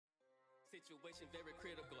Situation very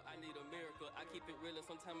critical. I need a miracle. I keep it real and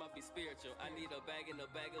sometimes I be spiritual. I need a bag and a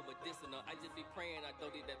bag of medicinal. I just be praying I don't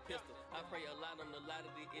need that pistol. I pray a lot on a lot of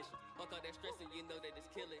these issues. Fuck all that stressing, you know that it's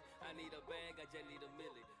killing. I need a bag, I just need a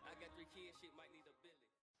milli. I got 3 kids, shit might need a billy.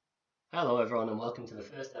 Hello everyone and welcome to the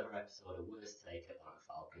first ever episode of Worst Take Atlanta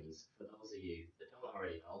Falcons. For those of you that don't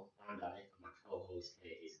already know, I'm Danny and my co-host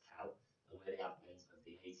here is Cal, and we're the admins of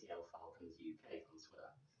the ATL Falcons UK on Twitter.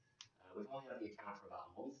 We've only had the account for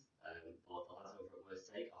about a month, but the lads over at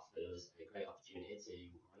Worst Take offered us a great opportunity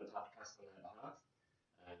to run a podcast on their behalf.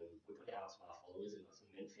 We put it out to our followers and got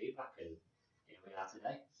some mint feedback, and here we are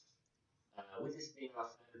today. With this being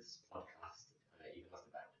our first podcast, you're going to have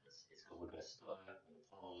to bear with us. It's because we're going to stutter and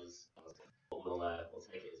pause, but we'll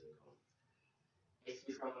take it as we come. If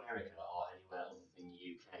you're from America or anywhere other than the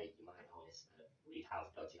UK, you might notice that we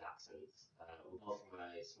have dodgy accents. We're both from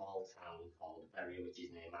a small town called Bury, which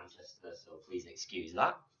is near Manchester, so please excuse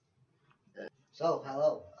that. So,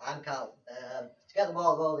 hello, I'm Cal. To get the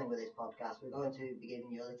ball rolling with this podcast, we're going to be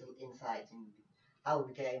giving you a little insight into how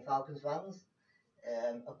we became Falcons fans,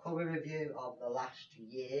 a cover review of the last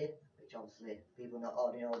year, which obviously people not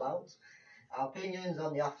already know about, our opinions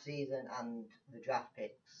on the off-season and the draft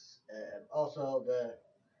picks, also the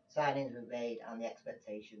signings we've made and the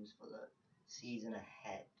expectations for the season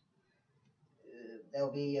ahead.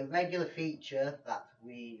 There'll be a regular feature that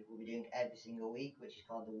we will be doing every single week, which is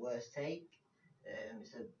called the Worst Take.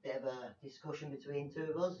 It's a bit of a discussion between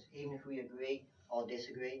two of us, even if we agree or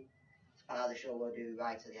disagree. It's part of the show we'll do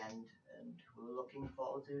right at the end, and we're looking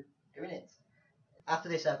forward to doing it. After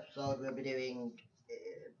this episode, we'll be doing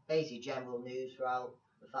basic general news throughout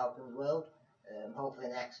the Falcons world. Hopefully,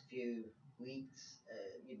 in the next few weeks,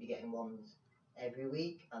 you'll be getting ones every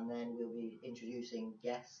week, and then we'll be introducing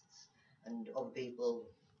guests and other people,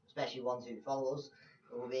 especially ones who follow us,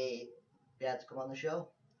 who will be able to come on the show.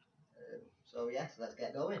 So yes, let's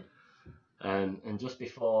get going. And just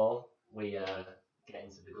before we get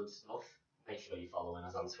into the good stuff, make sure you're following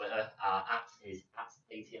us on Twitter. Our is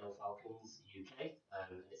 @ATL Falcons UK.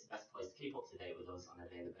 It's the best place to keep up to date with us on a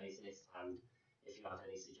daily basis. And if you have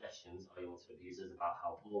any suggestions or you want to abuse us about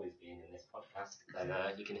how poor we've been in this podcast,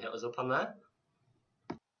 then you can hit us up on there.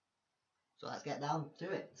 So let's get down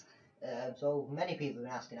to it. So many people have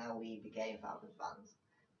been asking how we became Falcons fans.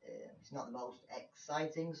 It's not the most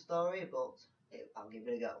exciting story, but I'll give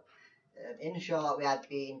it a go. In short, we had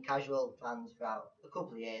been casual fans throughout a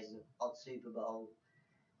couple of years of Super Bowl.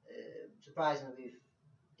 Surprisingly,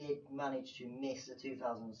 we did manage to miss the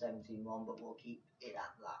 2017 one, but we'll keep it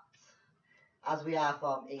at that. As we are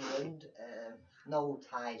from England, no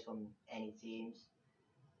ties from any teams,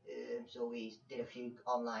 so we did a few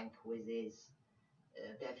online quizzes,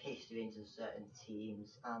 a bit of history into certain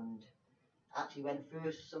teams, and actually went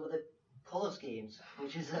through some of the colour schemes,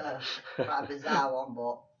 which is quite a bizarre one,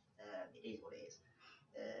 but it is what it is.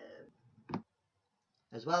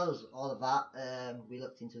 As well as all of that, we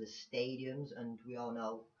looked into the stadiums, and we all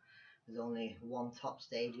know there's only one top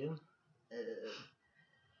stadium.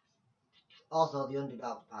 Also, the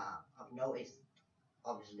underdogs part. I've noticed,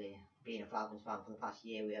 obviously, being a Falcons fan for the past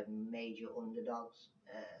year, we have major underdogs.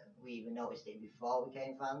 We even noticed it before we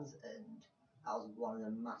became fans, and that was one of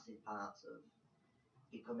the massive parts of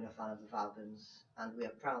becoming a fan of the Falcons, and we are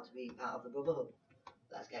proud to be part of the Brotherhood.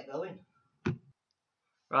 Let's get going.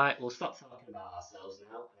 Right, we'll stop talking about ourselves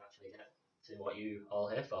now and actually get to what you all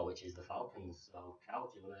here for, which is the Falcons. So,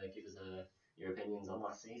 Cal, do you want to give us your opinions on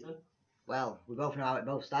last season? Well, we both know how it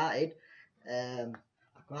both started. I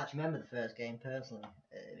can actually remember the first game personally.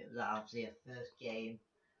 It was obviously a first game.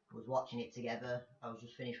 I was watching it together. I was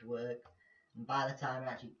just finished work, and by the time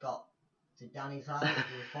I actually got to Danny's house,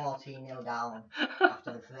 we were 14-0 down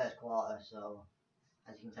after the first quarter. So,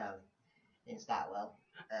 as you can tell, it didn't start well.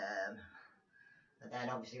 And then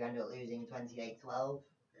obviously we ended up losing 28-12.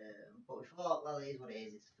 But we thought, well, it is what it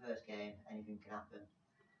is. It's the first game. Anything can happen.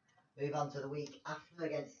 Move on to the week after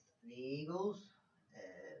against the Eagles.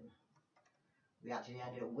 We actually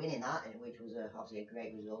ended up winning that, which was obviously a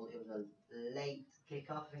great result. It was a late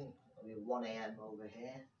kickoff, I think it was 1 a.m. over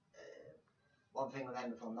here. One thing I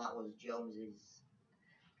remember from that was Jones's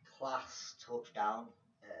class touchdown,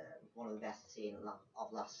 one of the best I've seen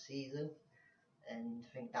of last season. And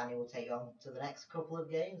I think Danny will take on to the next couple of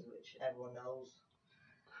games, which everyone knows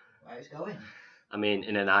where it's going. I mean,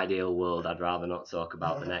 in an ideal world, I'd rather not talk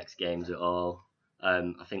about the next games at all.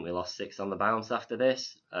 I think we lost 6 on the bounce after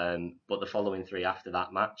this, but the following 3 after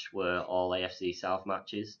that match were all AFC South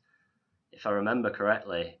matches. If I remember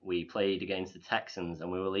correctly, we played against the Texans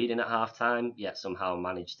and we were leading at half-time, yet somehow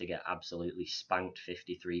managed to get absolutely spanked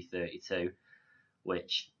 53-32.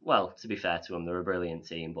 which, well, to be fair to them, they're a brilliant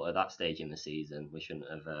team, but at that stage in the season, we shouldn't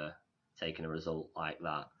have taken a result like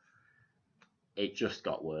that. It just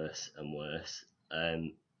got worse and worse.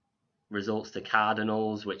 Results to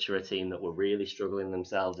Cardinals, which are a team that were really struggling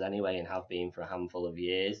themselves anyway and have been for a handful of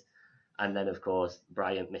years. And then, of course,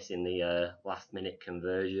 Bryant missing the last-minute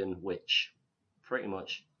conversion, which pretty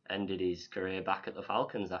much ended his career back at the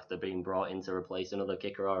Falcons after being brought in to replace another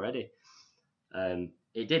kicker already.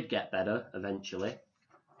 It did get better eventually,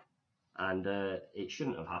 and it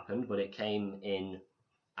shouldn't have happened, but it came in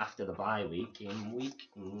after the bye week, in week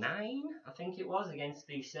 9, I think it was, against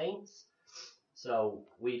the Saints. So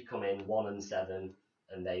we'd come in 1-7,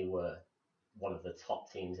 and they were one of the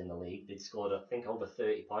top teams in the league. They'd scored, I think, over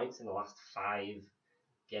 30 points in the last 5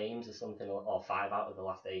 games or something, or 5 out of the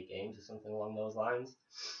last 8 games or something along those lines.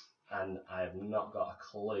 And I have not got a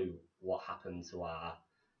clue what happened to our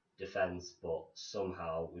defence, but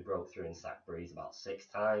somehow we broke through and sacked Breeze about 6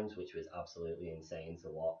 times, which was absolutely insane to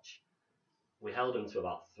watch. We held them to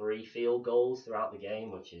about 3 field goals throughout the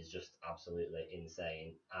game, which is just absolutely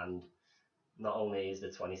insane. And not only is the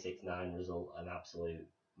 26-9 result an absolute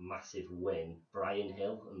massive win, Brian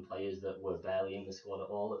Hill and players that were barely in the squad at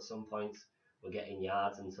all at some points were getting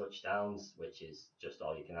yards and touchdowns, which is just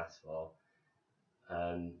all you can ask for.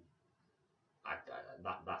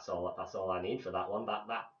 That's all I need for that one.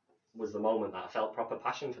 That was the moment that I felt proper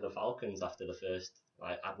passion for the Falcons after the first,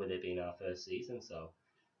 with it being our first season, so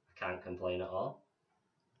I can't complain at all.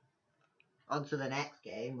 On to the next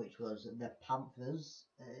game, which was the Panthers.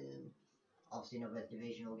 Obviously another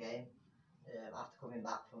divisional game. After coming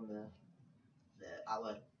back from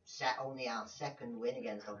our second win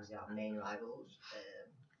against obviously our main rivals,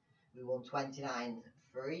 we won 29-3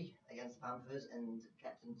 against the Panthers and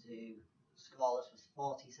kept them to scoreless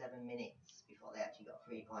for 47 minutes before they actually got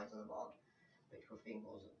 3 points on the board, which I think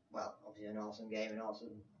was, well, obviously an awesome game, an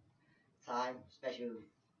awesome time, especially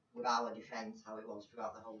with our defence, how it was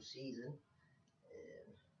throughout the whole season.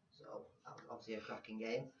 So that was obviously a cracking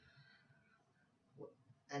game.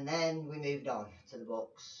 And then we moved on to the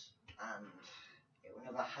Bucks, and it was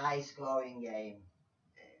another high-scoring game,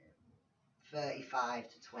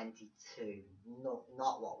 35-22.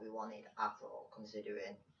 Not what we wanted at all,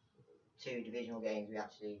 considering 2 divisional games we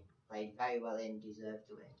actually played very well in, deserved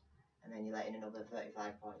to win, and then you're letting another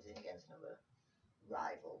 35 points in against another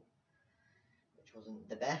rival, which wasn't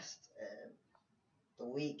the best. The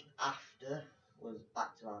week after was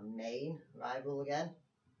back to our main rival again.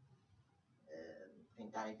 I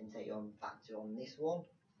think Danny can take you back on this one.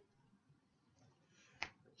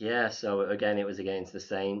 Yeah, so again, it was against the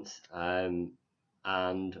Saints,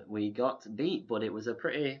 and we got beat, but it was a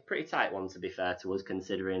pretty tight one, to be fair to us,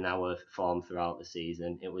 considering our form throughout the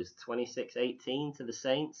season. It was 26-18 to the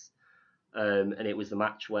Saints, and it was the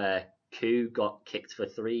match where Koo got kicked for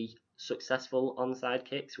 3 successful onside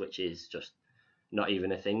kicks, which is just not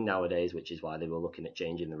even a thing nowadays, which is why they were looking at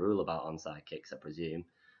changing the rule about onside kicks, I presume.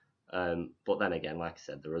 But then again, like I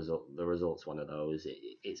said, the result's one of those.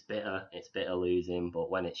 It's bitter losing, but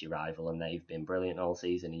when it's your rival and they've been brilliant all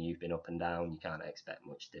season and you've been up and down, you can't expect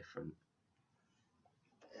much different.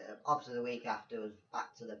 Obviously, the week after was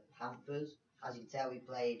back to the Panthers. As you can tell, we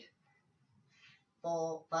played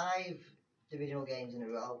 5 divisional games in a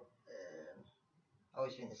row. I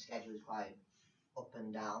always think the schedule is quite up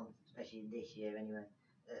and down, especially this year anyway.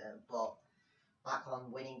 But back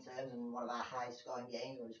on winning terms and one of our highest scoring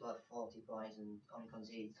games where we scored 40 points and only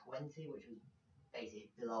conceded 20, which was basically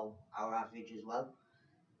below our average as well.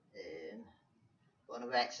 But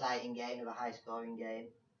another exciting game, another high scoring game.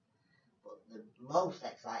 But the most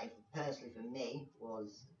exciting, personally for me,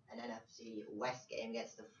 was an NFC West game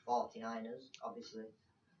against the 49ers, obviously.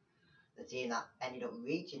 The team that ended up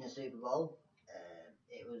reaching the Super Bowl.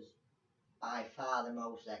 It was by far the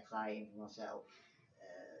most exciting for myself.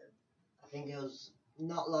 I think it was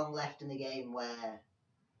not long left in the game where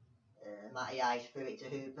Matty Ice threw it to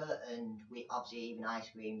Hooper, and even I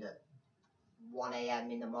screamed at 1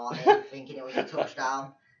 a.m. in the morning thinking it was a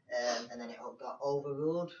touchdown, and then it got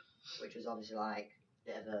overruled, which was obviously like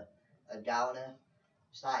a bit of a downer.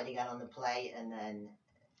 Started again on the play, and then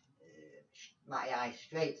Matty Ice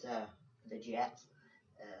straight to the Jets.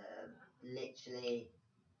 Literally,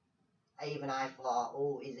 even I thought,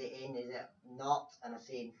 oh, is it in, is it not? And I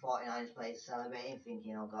seen 49ers players celebrating,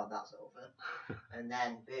 thinking, oh God, that's over. And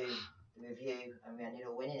then, boom, the review, and we ended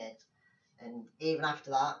up winning it. And even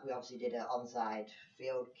after that, we obviously did an onside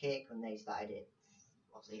field kick when they started it,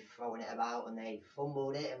 obviously throwing it about, and they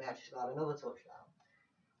fumbled it, and we actually scored another touchdown.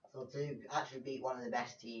 So to actually beat one of the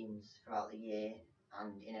best teams throughout the year,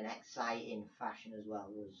 and in an exciting fashion as well,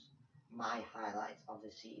 was my highlight of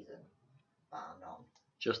the season. bang on.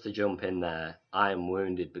 Just to jump in there, I am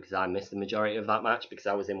wounded because I missed the majority of that match because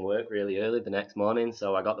I was in work really early the next morning.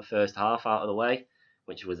 So I got the first half out of the way,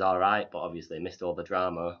 which was all right, but obviously missed all the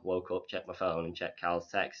drama. Woke up, checked my phone, and checked Cal's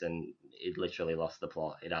text, and he'd literally lost the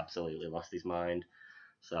plot. He'd absolutely lost his mind.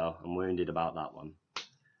 So I'm wounded about that one.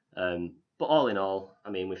 But all in all,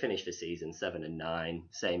 I mean, we finished the season 7-9,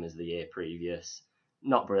 same as the year previous.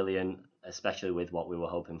 Not brilliant, especially with what we were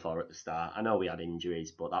hoping for at the start. I know we had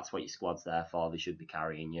injuries, but that's what your squad's there for. They should be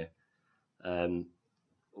carrying you.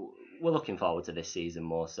 We're looking forward to this season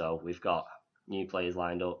more so. We've got new players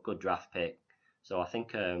lined up, good draft pick. So I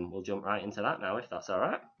think we'll jump right into that now, if that's all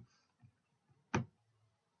right.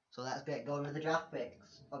 So let's get going with the draft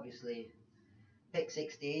picks. Obviously, pick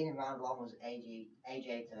 16 in round 1 was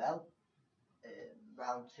AJ Terrell.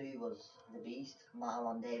 Round 2 was the Beast,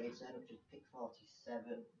 Marlon Davidson, which was pick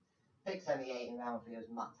 47. Pick 78 in round 3 was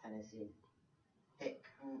Matt Hennessy. Pick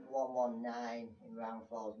 119 in round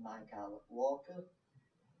 4 was Michael Walker.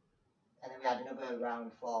 And then we had another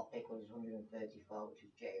round 4 pick was 134, which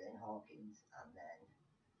was Jalen Hawkins. And then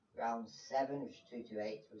round 7, which was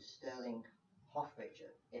 228, was Sterling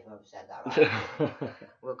Hoffrichter, if I've said that right.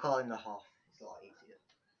 We'll call him the Hoff, it's a lot easier.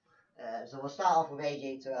 So we'll start off with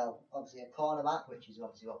AJ Terrell, obviously a cornerback, which is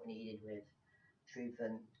obviously what we needed with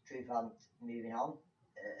Trufant moving on.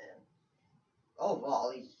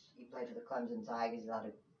 Overall, he played for the Clemson Tigers. He had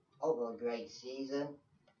an overall great season.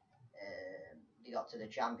 They got to the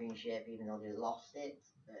championship even though they lost it.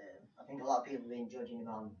 I think a lot of people have been judging him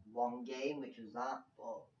on one game, which was that,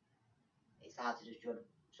 but it's hard to just judge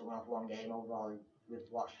someone off one game. Overall, we've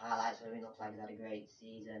watched highlights of him. It looks like he's had a great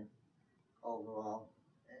season overall.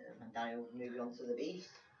 And Daniel, moving on to the Beast.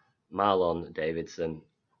 Marlon Davidson.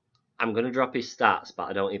 I'm going to drop his stats, but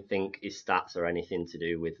I don't even think his stats are anything to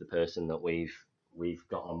do with the person that we've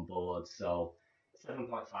got on board. So 7.5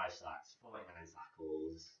 sacks, 49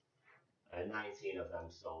 tackles, 19 of them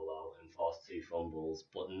solo, and forced 2 fumbles.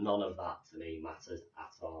 But none of that to me matters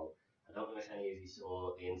at all. I don't know if any of you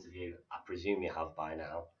saw the interview. I presume you have by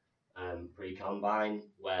now. Pre-combine,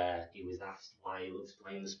 where he was asked why he loves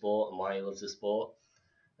playing the sport and why he loves the sport.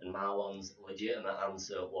 And Marlon's legitimate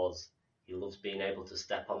answer was he loves being able to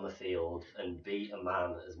step on the field and beat a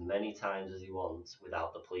man as many times as he wants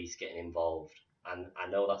without the police getting involved. And I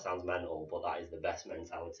know that sounds mental, but that is the best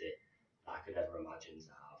mentality that I could ever imagine to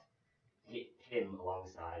have. Him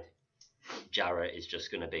alongside Jarrett is just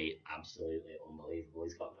going to be absolutely unbelievable.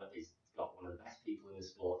 He's got one of the best people in the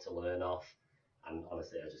sport to learn off. And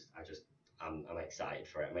honestly, I'm excited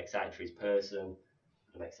for it. I'm excited for his person.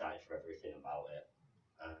 I'm excited for everything about it.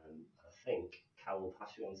 I think Cal will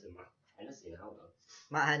pass you on to Matt Hennessy now, though.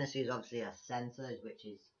 Matt Hennessy is obviously a centre, which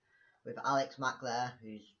is with Alex Mack there,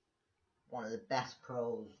 who's one of the best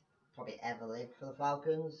pros probably ever lived for the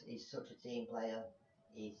Falcons. He's such a team player.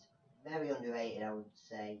 He's very underrated, I would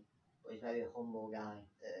say, but he's a very humble guy.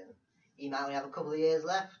 He might only have a couple of years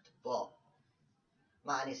left, but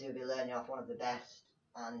Matt Hennessy will be learning off one of the best,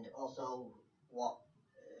 and also what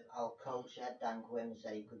our coach said, Dan Quinn,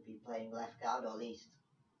 said he could be playing left guard, or at least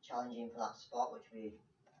challenging for that spot, which we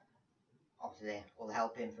obviously will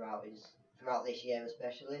help him throughout this year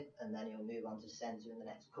especially, and then he'll move on to centre in the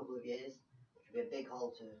next couple of years, which will be a big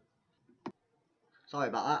hole to. Sorry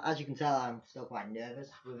about that. As you can tell, I'm still quite nervous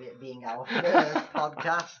with it being our first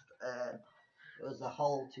podcast. It was a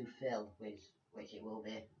hole to fill, which it will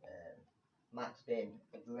be. Matt's been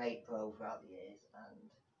a great pro throughout the years, and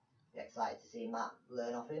we're excited to see Matt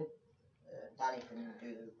learn off him. Danny can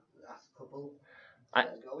do the last couple.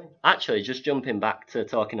 Actually, just jumping back to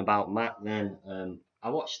talking about Matt then, I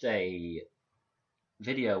watched a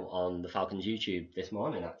video on the Falcons YouTube this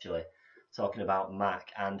morning, actually, talking about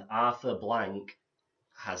Mac, and Arthur Blank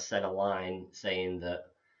has said a line saying that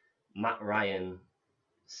Matt Ryan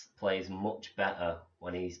plays much better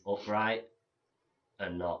when he's upright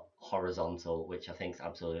and not horizontal, which I think is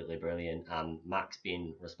absolutely brilliant, and Mac's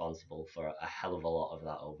been responsible for a hell of a lot of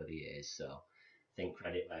that over the years, so I think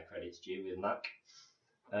credit where credit's due with Mac.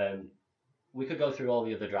 We could go through all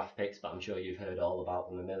the other draft picks, but I'm sure you've heard all about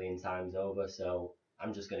them a million times over, so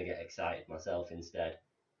I'm just going to get excited myself instead.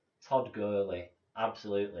 Todd Gurley,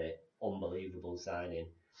 absolutely unbelievable signing.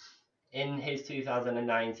 In his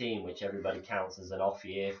 2019, which everybody counts as an off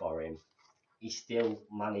year for him, he still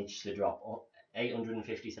managed to drop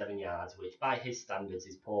 857 yards, which by his standards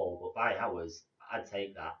is poor, but by ours, I'd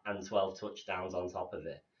take that, and 12 touchdowns on top of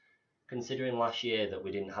it. Considering last year that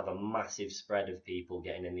we didn't have a massive spread of people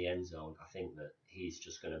getting in the end zone, I think that he's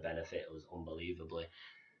just going to benefit us unbelievably.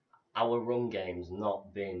 Our run game's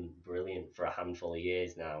not been brilliant for a handful of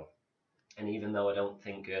years now. And even though I don't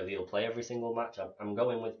think Gurley will play every single match, I'm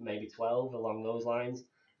going with maybe 12 along those lines.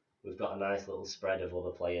 We've got a nice little spread of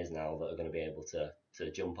other players now that are going to be able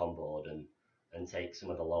to jump on board and take some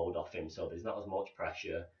of the load off him. So there's not as much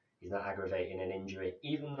pressure. He's not aggravating an injury,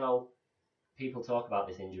 even though people talk about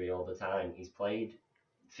this injury all the time. He's played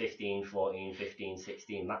 15, 14, 15,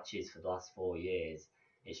 16 matches for the last 4 years.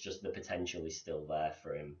 It's just the potential is still there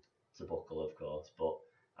for him to buckle, of course. But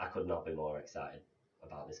I could not be more excited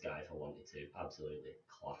about this guy if I wanted to. Absolutely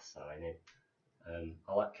class signing.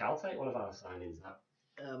 I'll let Cal take one of our signings now.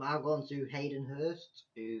 I'll go on to Hayden Hurst,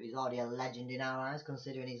 who is already a legend in our eyes,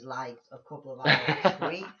 considering he's liked a couple of our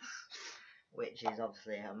tweets, which is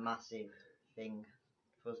obviously a massive thing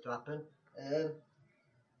for us to happen.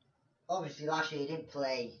 Obviously, last year he didn't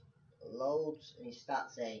play loads, and his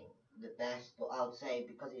stats ain't the best, but I would say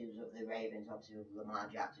because he was at the Ravens, obviously with Lamar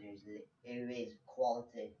Jackson, who is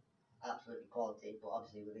quality, absolutely quality, but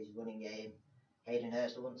obviously with his running game, Hayden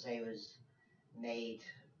Hurst, I wouldn't say he was made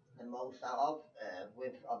the most out of.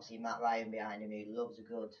 With obviously Matt Ryan behind him, who loves a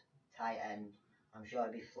good tight end, I'm sure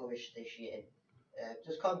he'll be flourished this year.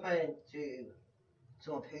 Just comparing to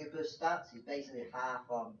some of Hooper's stats, he's basically half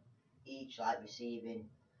on each, like receiving.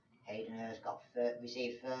 Hayden Hurst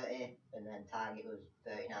received 30, and then target was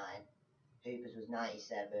 39. Hooper's was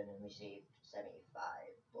 97 and received 75,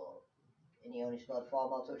 and he only scored 4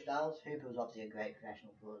 more touchdowns. Hooper was obviously a great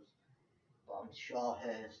professional for us, but I'm sure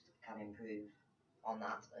Hurst can improve on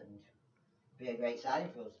that and be a great signing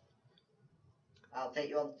for us. I'll take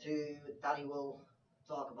you on to Danny. Will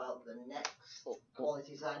talk about the next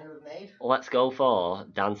quality signing we've made. Let's go for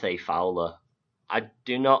Dante Fowler. I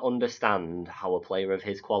do not understand how a player of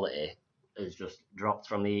his quality has just dropped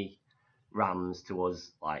from the Rams to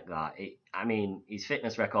us like that. His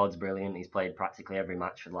fitness record's brilliant. He's played practically every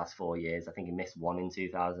match for the last 4 years. I think he missed one in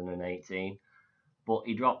 2018. But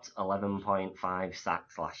he dropped 11.5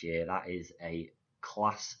 sacks last year. That is a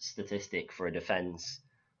class statistic for a defence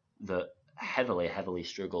that heavily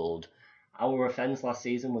struggled. Our offence last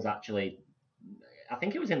season was actually, I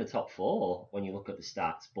think it was in the top 4 when you look at the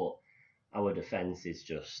stats, but our defence is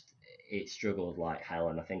just, it struggled like hell,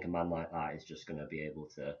 and I think a man like that is just going to be able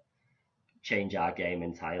to change our game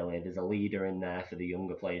entirely. There's a leader in there for the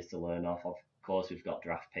younger players to learn off. Of course, we've got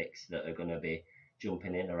draft picks that are going to be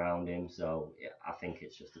jumping in around him, so I think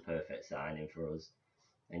it's just a perfect signing for us.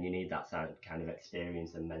 And you need that kind of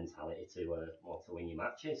experience and mentality to want to win your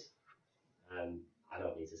matches. I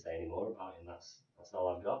don't need to say any more about him. That's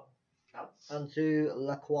all I've got. And to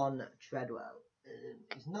Laquan Treadwell.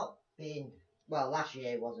 He's not been, well, last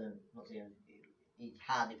year he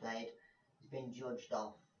hardly played. He's been judged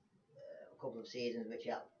off a couple of seasons, which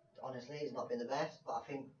honestly has not been the best, but I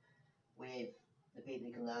think with the people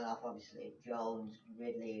he can learn off, obviously Jones,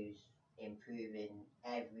 Ridley, who's improving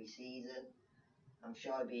every season, I'm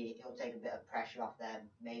sure he'll take a bit of pressure off them.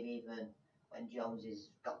 Maybe even when Jones has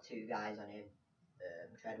got 2 guys on him,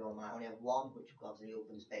 Treadwell might only have 1, which will obviously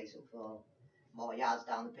open space up for more yards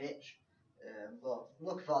down the pitch. But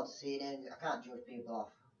looking forward to seeing him. I can't judge people off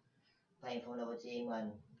playing for another team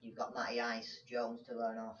when you've got Matty Ice, Jones to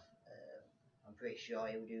learn off. I'm pretty sure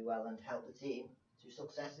he will do well and help the team to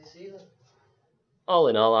success this season. All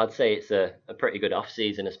in all, I'd say it's a pretty good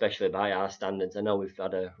off-season, especially by our standards. I know we've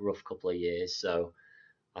had a rough couple of years, so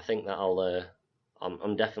I think that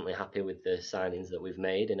I'm definitely happy with the signings that we've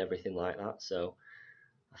made and everything like that. So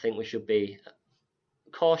I think we should be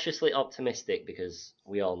cautiously optimistic, because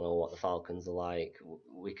we all know what the Falcons are like.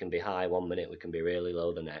 We can be high one minute, we can be really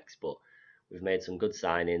low the next, but we've made some good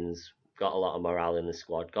signings, got a lot of morale in the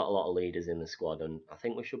squad, got a lot of leaders in the squad, and I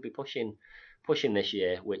think we should be pushing this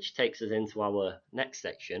year, which takes us into our next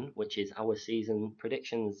section, which is our season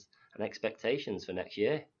predictions and expectations for next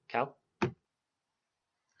year. Cal?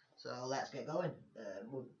 So let's get going.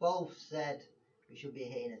 We've both said we should be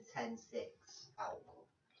hitting a 10-6 outcome,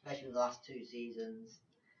 especially with the last 2 seasons,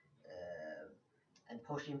 and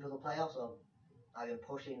pushing for the playoffs. So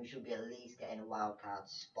we should be at least getting a wildcard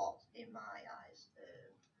spot in my eyes.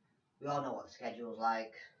 We all know what the schedule's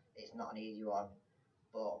like. It's not an easy one,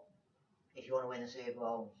 but if you want to win the Super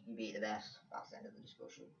Bowl, you beat the best. That's the end of the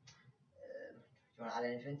discussion. Do you want to add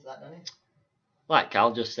anything to that, Danny? Like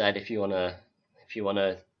Cal just said, if you want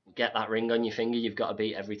to get that ring on your finger, you've got to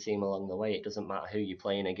beat every team along the way. It doesn't matter who you're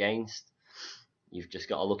playing against. You've just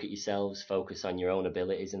got to look at yourselves, focus on your own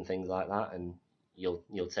abilities and things like that, and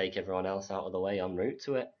you'll take everyone else out of the way en route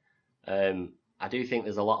to it. I do think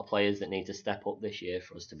there's a lot of players that need to step up this year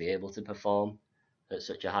for us to be able to perform at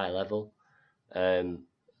such a high level.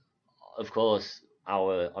 Of course,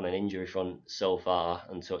 on an injury front so far,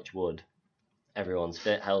 and touch wood, everyone's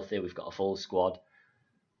fit, healthy, we've got a full squad.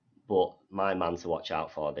 But my man to watch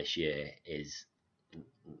out for this year is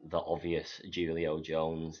the obvious Julio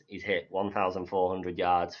Jones. He's hit 1,400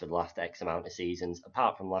 yards for the last X amount of seasons,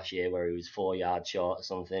 apart from last year where he was 4 yards short or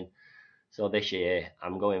something. So this year,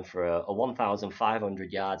 I'm going for a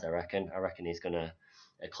 1,500 yards, I reckon. I reckon he's going to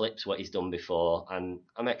eclipse what he's done before, and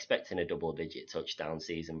I'm expecting a double-digit touchdown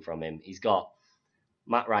season from him.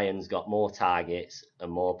 Matt Ryan's got more targets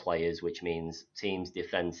and more players, which means teams'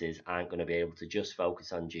 defences aren't going to be able to just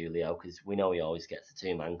focus on Julio, because we know he always gets the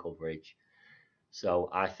two-man coverage. So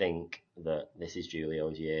I think that this is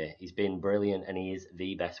Julio's year. He's been brilliant, and he is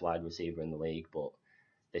the best wide receiver in the league, but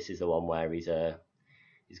this is the one where he's going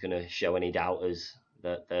to show any doubters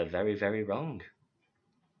that they're very, very wrong.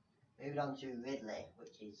 Moving on to Ridley,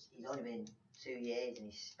 he's only been 2 years and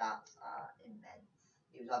his stats are immense.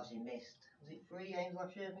 He was obviously missed, was it 3 games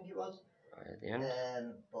last year, I think it was? Right at the end.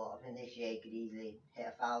 But I think this year he could easily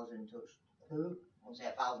hit 1,000 touchdowns.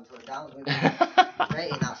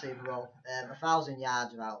 Great in that Super Bowl. 1,000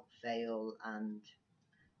 yards without fail and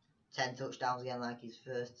 10 touchdowns again, like his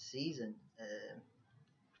first season.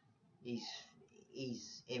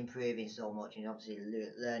 He's improving so much and obviously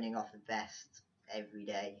learning off the best every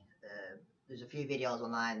day. There's a few videos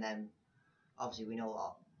online. Then obviously we know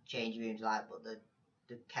what change rooms like, but the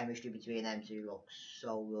chemistry between them two looks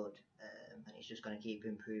so good, and it's just going to keep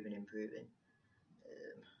improving.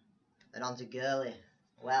 Then on to Gurley.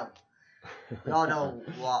 Well, we all know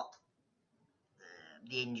what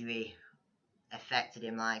the injury affected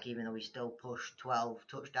him like, even though he still pushed 12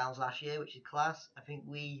 touchdowns last year, which is class. I think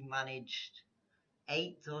we managed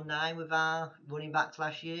 8 or 9 with our running backs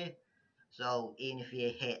last year. So even if you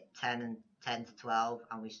hit 10 to 12,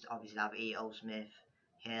 and we obviously have Ito, Smith,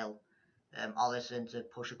 Hill, Ollison to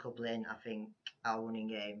push a couple in, I think our running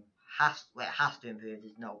game has to improve.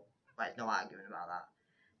 There's no argument about that.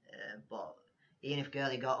 But even if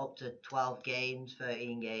Gurley got up to 12 games,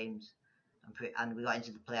 13 games, and we got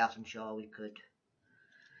into the playoffs, I'm sure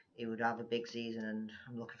he would have a big season, and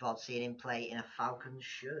I'm looking forward to seeing him play in a Falcons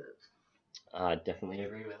shirt. I definitely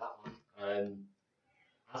agree with that one.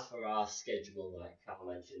 As for our schedule, like Cal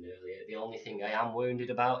mentioned earlier, the only thing I am wounded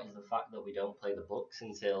about is the fact that we don't play the Bucks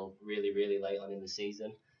until really, really late on in the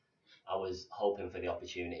season. I was hoping for the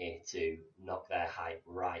opportunity to knock their hype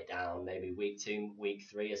right down, maybe week 2, week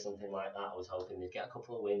 3 or something like that. I was hoping they'd get a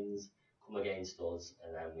couple of wins, come against us,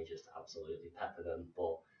 and then we just absolutely pepper them.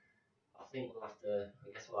 But I think we'll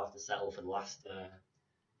have to settle for the last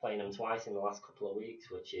playing them twice in the last couple of weeks,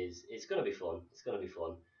 which is it's going to be fun. It's going to be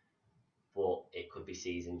fun, but it could be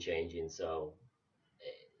season changing. So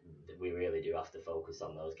we really do have to focus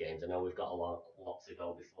on those games. I know we've got a lot to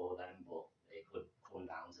go before then, but it could come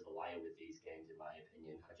down to the wire with these games, in my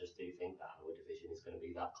opinion. I just do think that our division is going to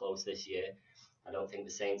be that close this year. I don't think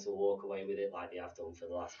the Saints will walk away with it like they have done for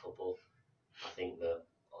the last couple. I think that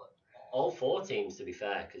all 4 teams, to be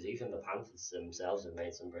fair, because even the Panthers themselves have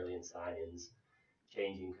made some brilliant signings,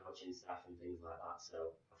 changing coaching staff and things like that.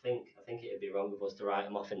 So I think it'd be wrong of us to write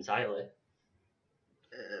them off entirely.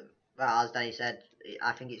 Well, as Danny said,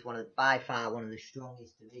 I think it's by far one of the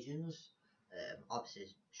strongest divisions. Obviously,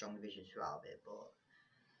 strong divisions throughout it, but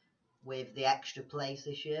with the extra place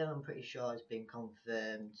this year, I'm pretty sure it's been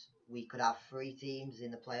confirmed we could have 3 teams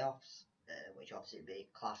in the playoffs, which obviously would be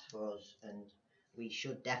class for us, and we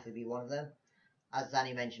should definitely be one of them. As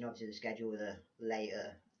Danny mentioned, obviously the schedule with the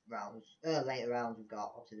later rounds, we've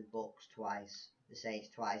got obviously the Bucks twice, the Saints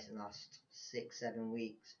twice in the last 6-7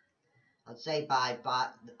 weeks. I'd say by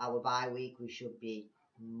our bye week we should be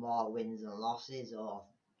more wins than losses, or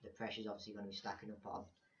the pressure's obviously going to be stacking up on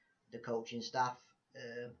the coaching staff.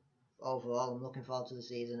 Overall, I'm looking forward to the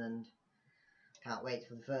season and can't wait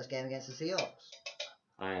for the first game against the Seahawks.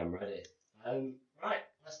 I am ready. Right,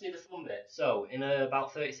 let's do the fun bit. So, in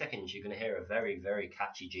about 30 seconds, you're going to hear a very, very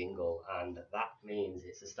catchy jingle, and that means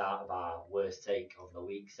it's the start of our worst take of the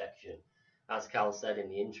week section. As Cal said in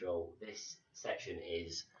the intro, this section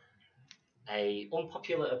is a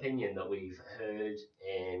unpopular opinion that we've heard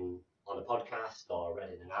on a podcast or read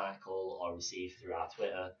in an article or received through our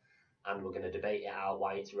Twitter, and we're going to debate it out,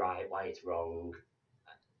 why it's right, why it's wrong.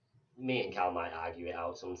 Me and Cal might argue it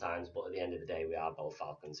out sometimes, but at the end of the day, we are both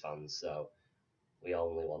Falcons fans, so we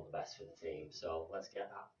only want the best for the team. So let's get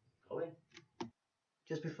that going.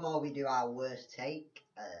 Just before we do our worst take,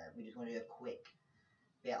 we just want to do a quick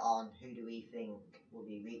bit on who do we think will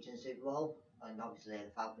be reaching Super Bowl. And obviously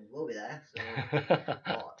the Falcons will be there. So,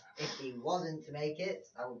 but if he wasn't to make it,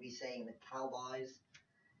 I would be saying the Cowboys,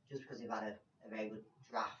 just because they've had a very good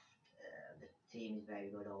draft. The team is very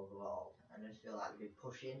good overall, and I just feel like they've been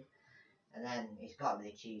pushing. And then it's got to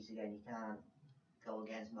be the Chiefs again. You can't go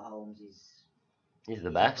against Mahomes. He's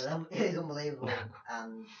the best. He's unbelievable.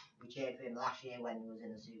 And we cheered for him last year when he was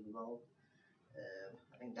in the Super Bowl.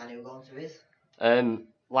 I think Danny will go on to his.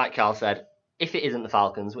 Like Carl said, if it isn't the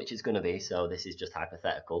Falcons, which it's going to be, so this is just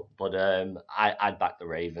hypothetical, but I'd back the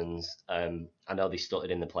Ravens. I know they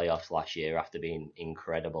stuttered in the playoffs last year after being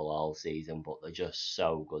incredible all season, but they're just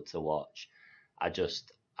so good to watch. I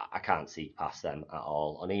can't see past them at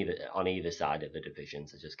all on either side of the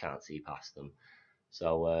divisions. I just can't see past them.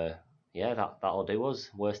 So yeah, that'll do us.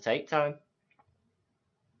 Worst take time.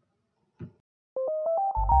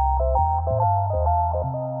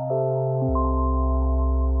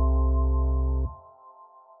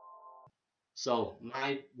 So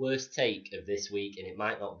my worst take of this week, and it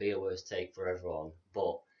might not be a worst take for everyone,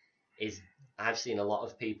 but is I've seen a lot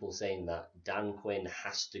of people saying that Dan Quinn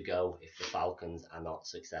has to go if the Falcons are not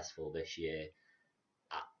successful this year.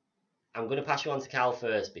 I'm going to pass you on to Cal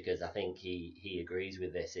first because I think he agrees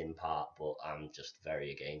with this in part, but I'm just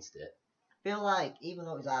very against it. I feel like even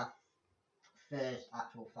though it was our first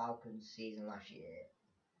actual Falcons season last year,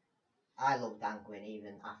 I love Dan Quinn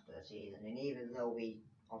even after the season, and even though we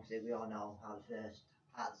all know how the first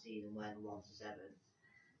part of the season went 1-7,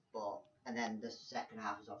 and then the second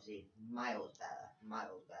half was obviously miles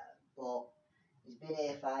better. But he's been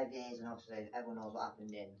here 5 years, and obviously everyone knows what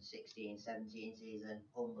happened in 16-17 season.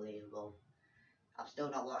 Unbelievable. I've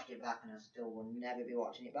still not watched it back, and I still will never be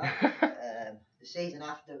watching it back. The season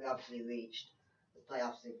after, we obviously reached the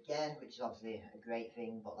playoffs again, which is obviously a great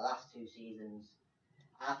thing. But the last 2 seasons,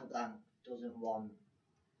 Arthur Blank doesn't want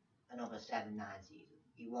another 7-9 season.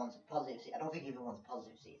 He wants a positive season. I don't think he even wants a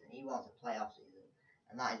positive season. He wants a playoff season,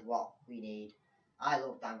 and that is what we need. I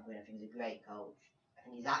love Dan Quinn. I think he's a great coach. I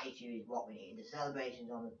think his attitude is what we need. The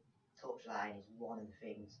celebrations on the touchline is one of the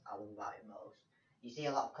things I love about him most. You see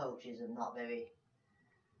a lot of coaches are not very...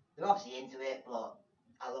 They're obviously into it, but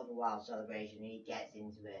I love a wild celebration. He gets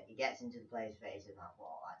into it. He gets into the players' face, and that's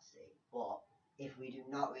what I like to see. But if we do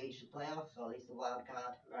not reach the playoffs, or at least the wild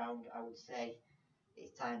card round, I would say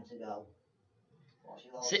it's time to go. What's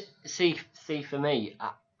yours? See, for me,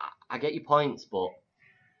 I get your points, but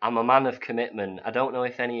I'm a man of commitment. I don't know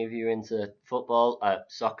if any of you are into football,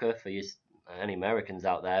 soccer, for you, any Americans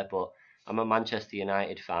out there, but I'm a Manchester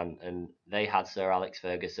United fan, and they had Sir Alex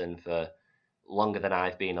Ferguson for longer than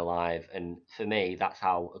I've been alive, and for me, that's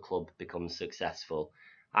how a club becomes successful.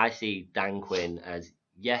 I see Dan Quinn as,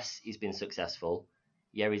 yes, he's been successful.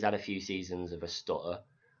 Yeah, he's had a few seasons of a stutter,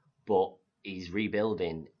 but he's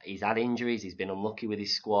rebuilding. He's had injuries. He's been unlucky with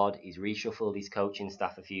his squad. He's reshuffled his coaching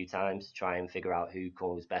staff a few times to try and figure out who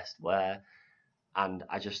comes best where. And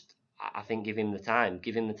I think give him the time.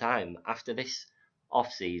 Give him the time. After this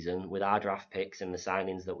off-season, with our draft picks and the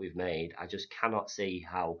signings that we've made, I just cannot see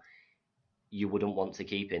how you wouldn't want to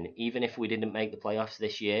keep him. Even if we didn't make the playoffs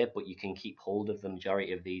this year, but you can keep hold of the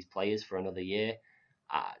majority of these players for another year.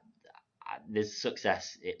 There's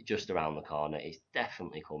success just around the corner. It's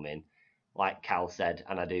definitely coming. Like Cal said,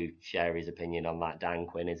 and I do share his opinion on that, Dan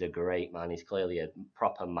Quinn is a great man. He's clearly a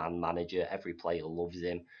proper man manager. Every player loves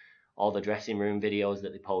him. All the dressing room videos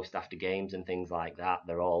that they post after games and things like that,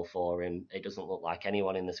 they're all for him. It doesn't look like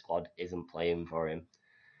anyone in the squad isn't playing for him.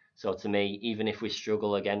 So to me, even if we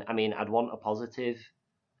struggle again, I mean, I'd want a positive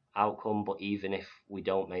outcome, but even if we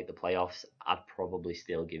don't make the playoffs, I'd probably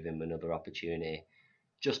still give him another opportunity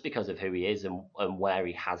just because of who he is and where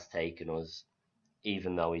he has taken us.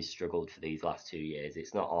 Even though he's struggled for these last 2 years,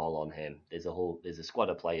 it's not all on him. There's a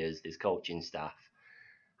squad of players, there's coaching staff.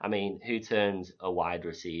 I mean, who turns a wide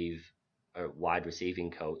receiving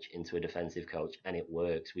coach into a defensive coach and it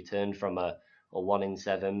works? We turned from a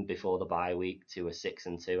 1-7 before the bye week to a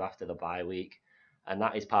 6-2 after the bye week, and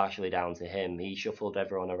that is partially down to him. He shuffled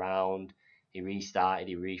everyone around. He restarted.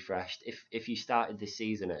 He refreshed. If you started this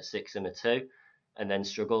season at 6-2 and then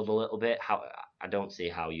struggled a little bit, I don't see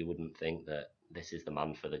how you wouldn't think that this is the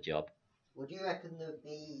man for the job. Would you reckon there'd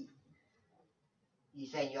be... You're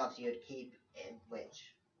saying you obviously would keep him, which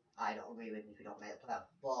I don't agree with if we don't make the playoff,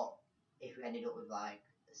 but if we ended up with like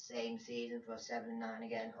the same season for a 7-9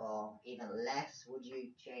 again, or even less, would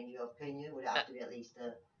you change your opinion? Would it have to be at least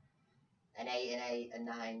an 8-8, a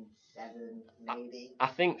 9-7 maybe? I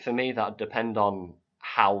think for me that'd depend on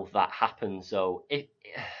how that happened. So if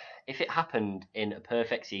it happened in a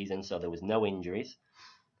perfect season, so there was no injuries,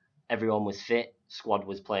 everyone was fit, squad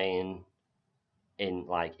was playing in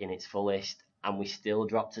its fullest, and we still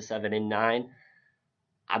dropped to 7-9,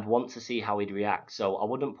 I'd want to see how he'd react. So I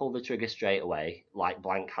wouldn't pull the trigger straight away, like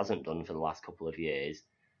Blank hasn't done for the last couple of years.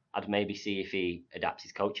 I'd maybe see if he adapts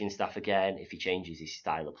his coaching staff again, if he changes his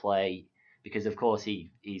style of play, because of course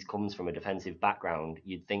he comes from a defensive background.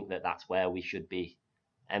 You'd think that that's where we should be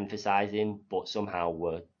emphasising, but somehow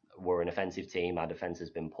we're an offensive team. Our defence has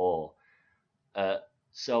been poor.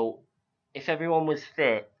 So if everyone was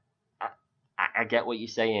fit, I get what you're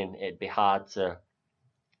saying. It'd be hard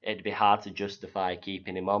to justify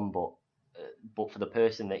keeping him on, but for the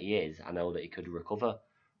person that he is, I know that he could recover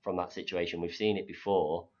from that situation. We've seen it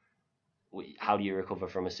before. How do you recover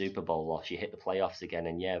from a Super Bowl loss? You hit the playoffs again,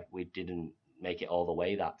 and yeah, we didn't make it all the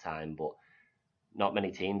way that time, but not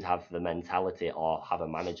many teams have the mentality or have a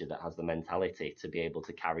manager that has the mentality to be able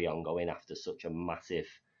to carry on going after such a massive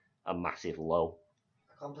low.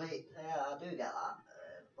 I do get that,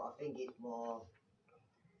 but I think it's more.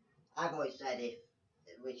 I've always said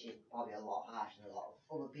which is probably a lot harsher than a lot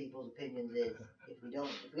of other people's opinions, is if we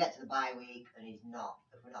get to the bye week and if we're not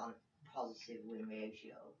on a positive win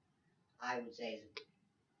ratio, I would say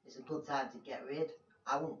it's a good time to get rid.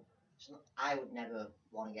 I would never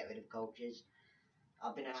want to get rid of coaches.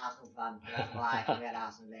 I've been an Arsenal fan for most of my life. We had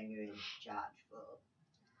Arsene Wenger in charge for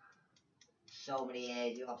so many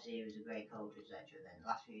years. Obviously, he was a great coach, etc. Then the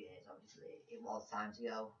last few years, obviously, it was time to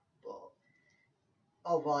go. But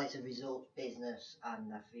overall, it's a results business,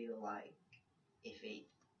 and I feel like if we,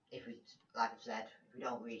 like I've said, if we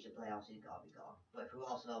don't reach the playoffs, he's got to be gone. But if we're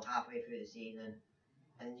also halfway through the season,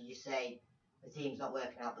 and you say the team's not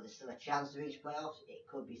working out, but there's still a chance to reach playoffs, it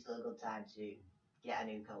could be still a good time to get a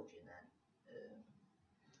new coach in then.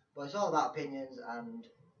 But it's all about opinions, and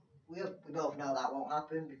we both know that won't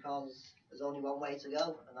happen because there's only one way to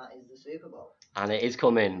go, and that is the Super Bowl. And it is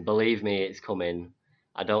coming. Believe me, it's coming.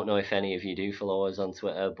 I don't know if any of you do follow us on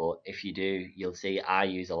Twitter, but if you do, you'll see I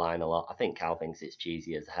use a line a lot. I think Cal thinks it's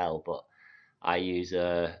cheesy as hell, but I use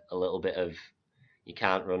a little bit of you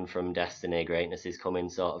can't run from destiny, greatness is coming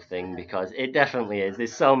sort of thing, because it definitely is.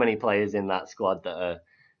 There's so many players in that squad that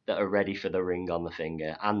are ready for the ring on the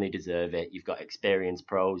finger, and they deserve it. You've got experienced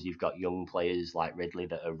pros, you've got young players like Ridley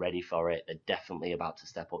that are ready for it. They're definitely about to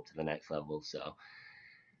step up to the next level. So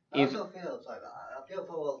I also feel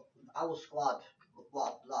for our squad.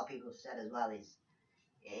 What a lot of people have said as well is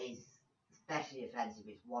especially offensive.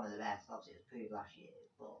 It's one of the best. Obviously, it was proved last year,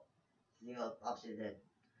 but obviously the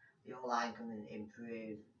O-line can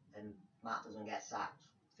improve, and Matt doesn't get sacked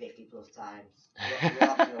 50 plus times. We're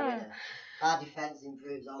obviously a winner. Our defence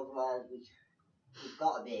improves overall. We've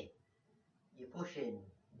got to be. You're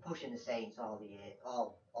pushing the Saints all the year,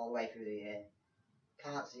 all the way through the year.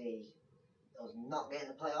 Can't see us not getting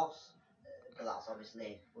the playoffs. But that's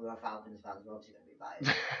obviously, we're Falcons fans, we're obviously going to be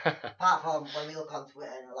biased. Apart from when we look on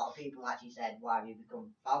Twitter, and a lot of people actually said, why have you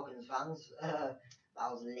become Falcons fans?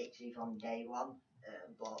 That was literally from day one.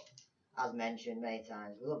 But as mentioned many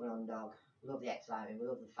times, we love an underdog, we love the excitement, we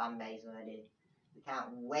love the fan base already. We can't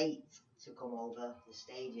wait to come over. The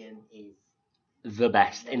stadium is the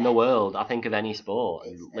best in the world. I think of any sport,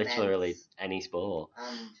 it's literally immense. any sport.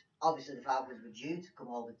 And obviously the Falcons were due to come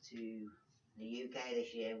over to the UK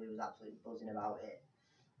this year. We was absolutely buzzing about it,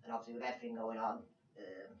 and obviously with everything going on,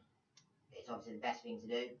 it's obviously the best thing to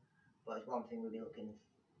do. But it's one thing we'll be looking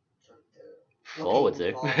forward to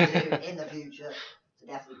in the future. So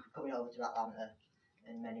definitely coming over to Atlanta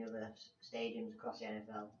and many other stadiums across the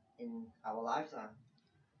NFL in our lifetime.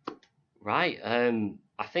 Right.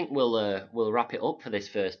 I think we'll wrap it up for this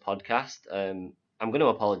first podcast. I'm going to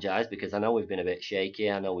apologise because I know we've been a bit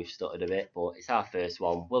shaky. I know we've stuttered a bit, but it's our first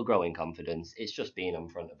one. We'll grow in confidence. It's just being in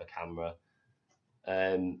front of a camera.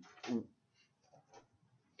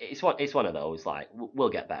 It's one of those, like, we'll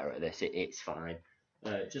get better at this. It's fine.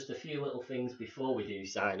 Just a few little things before we do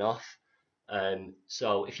sign off.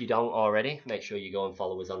 So if you don't already, make sure you go and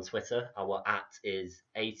follow us on Twitter. Our @ is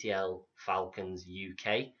ATL Falcons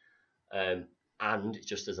UK. And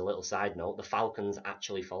just as a little side note, the Falcons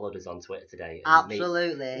actually followed us on Twitter today.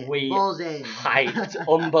 Absolutely. We buzzing. Hyped,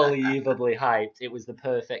 unbelievably hyped. It was the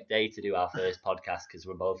perfect day to do our first podcast because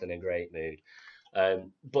we're both in a great mood.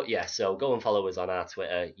 But yeah, so go and follow us on our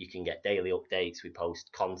Twitter. You can get daily updates. We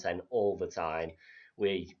post content all the time.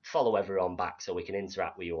 We follow everyone back so we can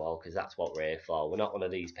interact with you all, because that's what we're here for. We're not one of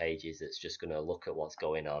these pages that's just going to look at what's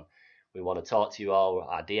going on. We want to talk to you all.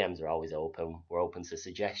 Our DMs are always open. We're open to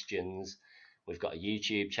suggestions. We've got a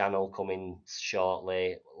YouTube channel coming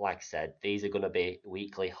shortly. Like I said, these are going to be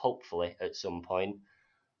weekly, hopefully, at some point.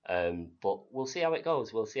 But we'll see how it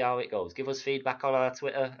goes. Give us feedback on our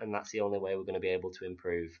Twitter, and that's the only way we're going to be able to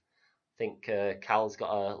improve. I think Cal's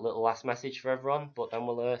got a little last message for everyone, but then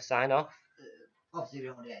we'll sign off. Obviously, we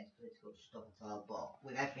don't want to get into political stuff at all, but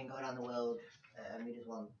with everything going on in the world, we just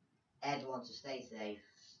want everyone to stay safe,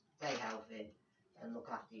 stay healthy, and look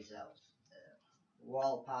after yourselves. We're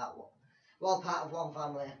all part of one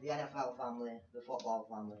family, the NFL family, the football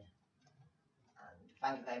family, and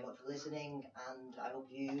Thank you very much for listening, and I hope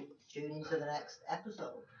you tune into the next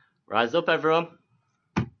episode. Rise up, everyone.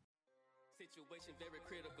 Situation very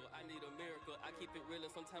critical. I need a miracle. I keep it real and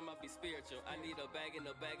sometimes I be spiritual. I need a bag and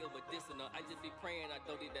a bag of medicinal. I just be praying I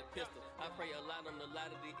don't need that pistol. I pray a lot on a lot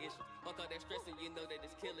of the issues. Fuck all that stressing, you know that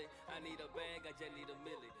it's killing. I need a bag, I just need a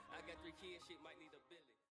milli. I got 3 kids, shit might need a billy.